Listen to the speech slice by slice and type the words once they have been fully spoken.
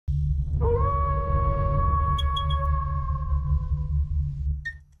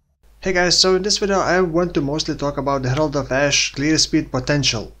Hey guys, so in this video I want to mostly talk about the Herald of Ash clear speed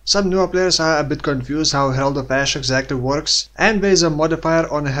potential. Some newer players are a bit confused how Herald of Ash exactly works, and there is a modifier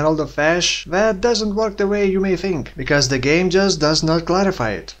on Herald of Ash that doesn't work the way you may think, because the game just does not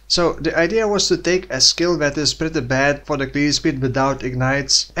clarify it. So the idea was to take a skill that is pretty bad for the clear speed without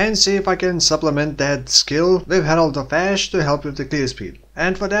ignites and see if I can supplement that skill with Herald of Ash to help with the clear speed.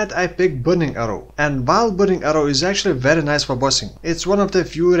 And for that I picked Burning Arrow. And while Burning Arrow is actually very nice for bossing, it's one of the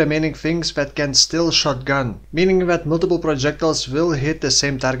few remaining things that can still shotgun, meaning that multiple projectiles will hit the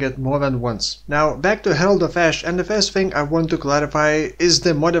same target more than once. Now back to Herald of Ash, and the first thing I want to clarify is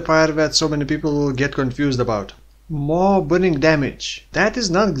the modifier that so many people will get confused about. More burning damage. That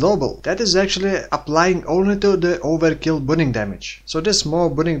is not global. That is actually applying only to the overkill burning damage. So this more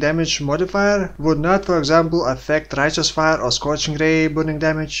burning damage modifier would not, for example, affect Righteous Fire or Scorching Ray burning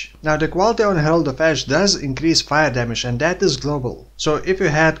damage. Now the quality on Herald of Ash does increase fire damage, and that is global. So if you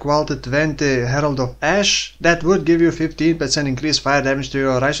had quality 20 Herald of Ash, that would give you 15% increased fire damage to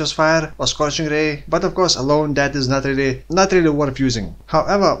your Righteous Fire or Scorching Ray, but of course alone that is not really worth using.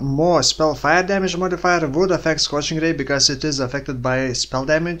 However, more spell fire damage modifier would affect Scorching Ray because it is affected by spell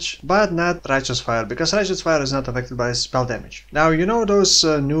damage, but not Righteous Fire because Righteous Fire is not affected by spell damage. Now you know those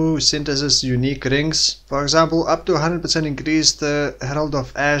new synthesis unique rings, for example up to 100% increased Herald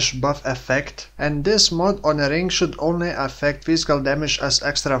of Ash buff effect, and this mod on a ring should only affect physical damage as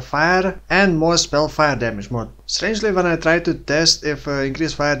extra fire and more spell fire damage mod. Strangely, when I tried to test if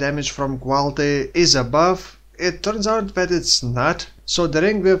increased fire damage from quality is a buff, it turns out that it's not. So the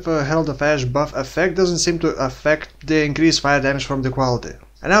ring with Herald of Ash buff effect doesn't seem to affect the increased fire damage from the quality.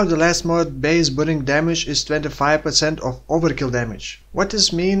 And now the last mod, base burning damage, is 25% of overkill damage. What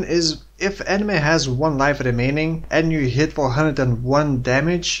this means is if enemy has 1 life remaining and you hit for 101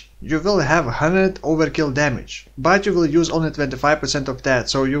 damage, you will have 100 overkill damage, but you will use only 25% of that,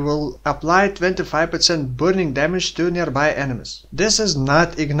 so you will apply 25% burning damage to nearby enemies. This is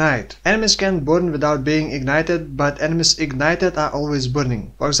not ignite. Enemies can burn without being ignited, but enemies ignited are always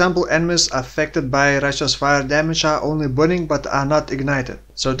burning. For example, enemies affected by Righteous Fire damage are only burning but are not ignited.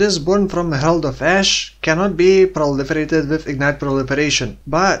 So this burn from Herald of Ash cannot be proliferated with ignite proliferation,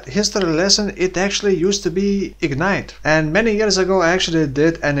 but history lesson, it actually used to be ignite. And many years ago I actually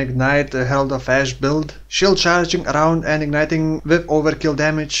did an ignite Herald of Ash build, shield charging around and igniting with overkill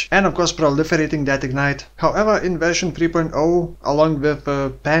damage, and of course proliferating that ignite. However, in version 3.0, along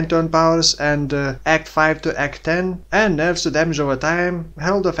with Pantheon powers and Act 5 to Act 10 and nerfs to damage over time,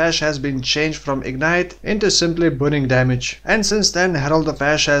 Herald of Ash has been changed from ignite into simply burning damage. And since then Herald of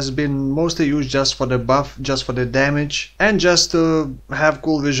Ash has been mostly used just for the buff, just for the damage, and just to have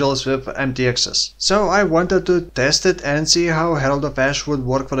cool visuals with MTXs. So I wanted to test it and see how Herald of Ash would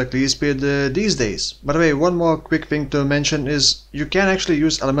work for the clear speed these days. By the way, one more quick thing to mention is you can actually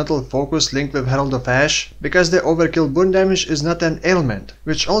use elemental focus linked with Herald of Ash because the overkill burn damage is not an ailment,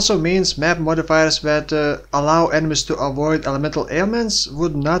 which also means map modifiers that allow enemies to avoid elemental ailments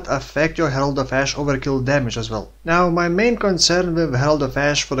would not affect your Herald of Ash overkill damage as well. Now my main concern with Herald of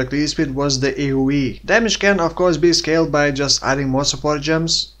Ash for the clear speed was the AoE. Damage can of course be scaled by just adding more support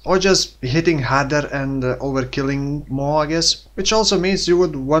gems, or just hitting harder and overkilling more, I guess, which also means you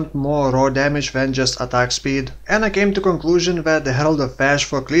would want more raw damage than just attack speed. And I came to conclusion that the Herald of Ash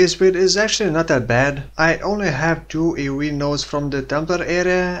for clear speed is actually not that bad. I only have 2 AoE nodes from the Templar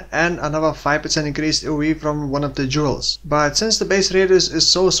area and another 5% increased AoE from one of the jewels. But since the base radius is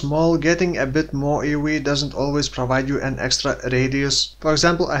so small, getting a bit more AoE doesn't always provide you an extra radius. For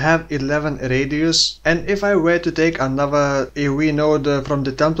example, I have 11 radius, and if I were to take another AoE node from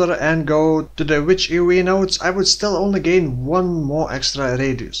the Templar and go to the witch AoE nodes, I would still only gain 1 more extra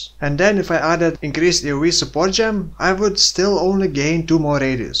radius. And then if I added increased AoE support gem, I would still only gain 2 more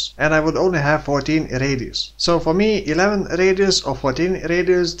radius, and I would only have 14 radius. So for me, 11 radius or 14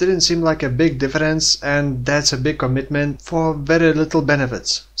 radius didn't seem like a big difference, and that's a big commitment for very little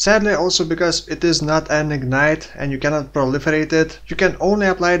benefits. Sadly, also because it is not an ignite and you cannot proliferate it, you can only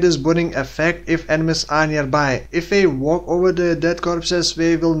apply this burning effect if enemies are nearby. If they walk over the dead corpses,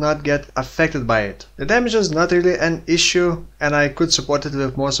 they will not get affected by it. The damage is not really an issue, and I could support it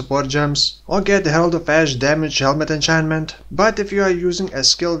with more support gems or get the Herald of Ash damage helmet enchantment. But if you are using a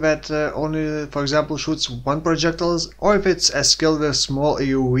skill that only, for example, shoots 1 projectiles, or if it's a skill with small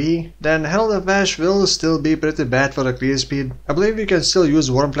AoE, then Herald of Ash will still be pretty bad for the clear speed. I believe you can still use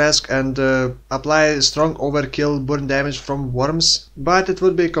Worm Flask and apply strong overkill burn damage from worms, but it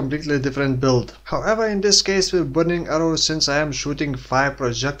would be a completely different build. However, in this case with Burning Arrow, since I am shooting 5 projectiles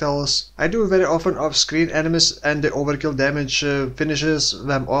projectiles. I do very often off-screen enemies and the overkill damage finishes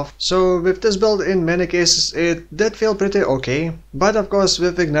them off. So with this build in many cases it did feel pretty okay. But of course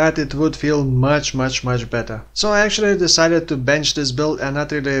with Ignite it would feel much better. So I actually decided to bench this build and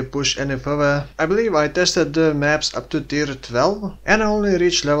not really push any further. I believe I tested the maps up to tier 12 and I only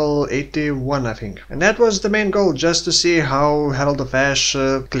reached level 81 I think. And that was the main goal, just to see how Herald of Ash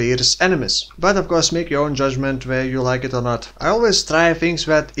clears enemies. But of course make your own judgment whether you like it or not. I always try things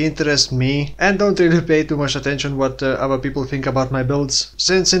that interest me and don't really pay too much attention what other people think about my builds,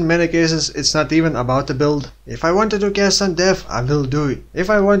 since in many cases it's not even about the build. If I wanted to cast some death, I will do it. If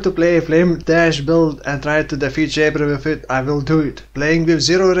I want to play a flame dash build and try to defeat Jabra with it, I will do it. Playing with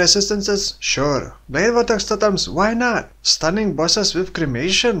zero resistances? Sure. Blade Vortex totems? Why not? Stunning bosses with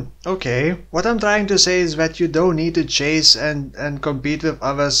cremation? Okay. What I'm trying to say is that you don't need to chase and compete with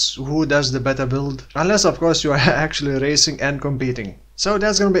others who does the better build. Unless of course you are actually racing and competing. So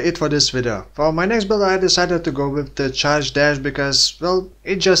that's gonna be it for this video. For my next build I decided to go with the charge dash because, well,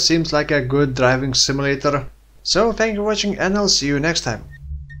 it just seems like a good driving simulator. So thank you for watching and I'll see you next time.